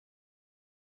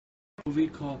movie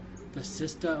called The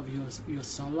Sister of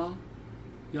Yosola.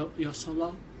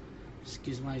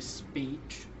 Excuse my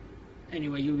speech.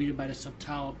 Anyway, you read it by the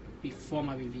subtitle before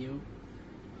my review.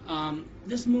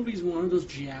 This movie is one of those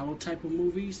giallo type of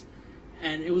movies,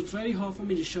 and it was very hard for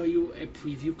me to show you a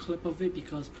preview clip of it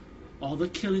because all the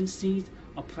killing scenes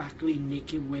are practically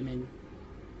naked women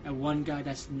and one guy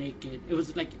that's naked. It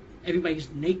was like everybody's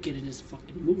naked in this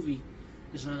fucking movie.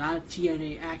 There's a lot of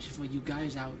TNA action for you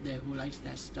guys out there who likes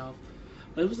that stuff.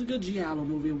 But it was a good giallo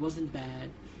movie. It wasn't bad,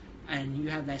 and you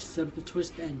have that simple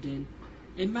twist ending.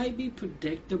 It might be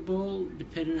predictable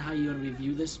depending on how you're gonna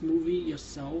review this movie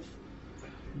yourself,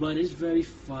 but it's very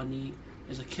funny.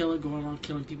 There's a killer going around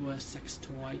killing people with a sex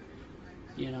toy,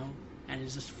 and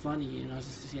it's just funny,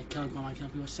 just to see a killer going around killing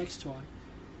people with a sex toy.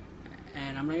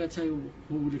 And I'm not gonna tell you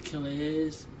who the killer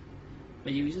is,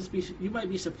 but you might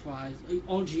be surprised.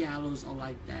 All giallos are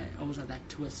like that. Always have that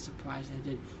twist, surprise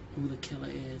ending who the killer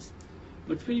is.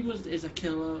 But pretty much is a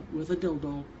killer with a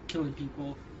dildo killing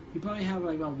people. You probably have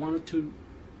like about one or two,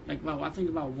 I think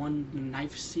about one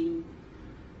knife scene,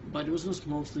 but it was just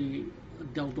mostly a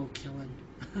dildo killing.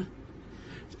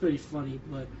 It's pretty funny,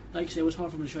 but like I said, it was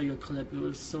hard for me to show you a clip. It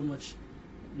was so much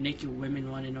naked women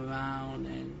running around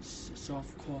and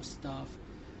softcore stuff.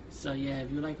 So yeah,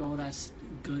 if you like all that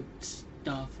good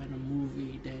stuff in a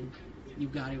movie, then you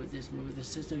got it with this movie, The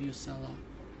Sister of Yosola.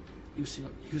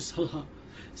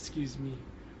 Excuse me.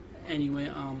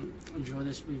 Anyway, enjoy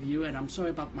this review, and I'm sorry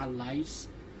about my lights.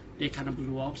 They kind of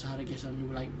blew up, so I had to get some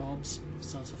new light bulbs.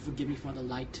 So forgive me for the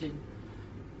lighting.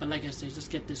 But like I said,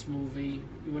 just get this movie.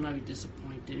 You will not be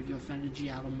disappointed if you're a fan of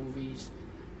giallo movies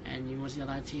and you want to see a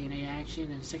lot of TNA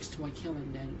action and sex toy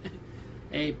killing. Then,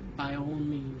 hey, by all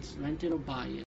means, rent it or buy it.